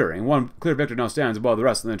ash clearing, one clear victor now stands above the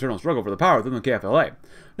rest in the internal struggle for the power within the KFLA.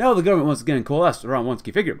 Now the government once again coalesced around one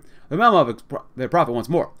key figure, the mama of their prophet once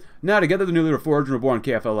more. Now together the newly reforged and reborn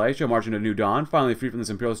KFLA shall march into a new dawn, finally free from this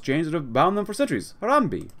imperialist chains that have bound them for centuries.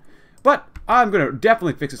 Harambe. But I'm going to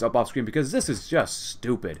definitely fix this up off screen because this is just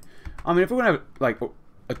stupid. I mean, if we're going to have, like,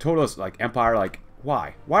 a totalist, like, empire, like,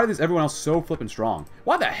 why? Why is everyone else so flippin' strong?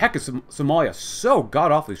 Why the heck is Somalia so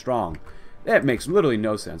god-awfully strong? That makes literally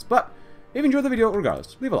no sense. But if you enjoyed the video,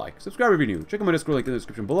 regardless, leave a like, subscribe if you're new, check out my Discord link in the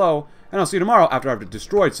description below, and I'll see you tomorrow after I've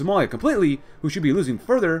destroyed Somalia completely, who should be losing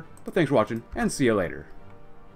further. But thanks for watching, and see you later.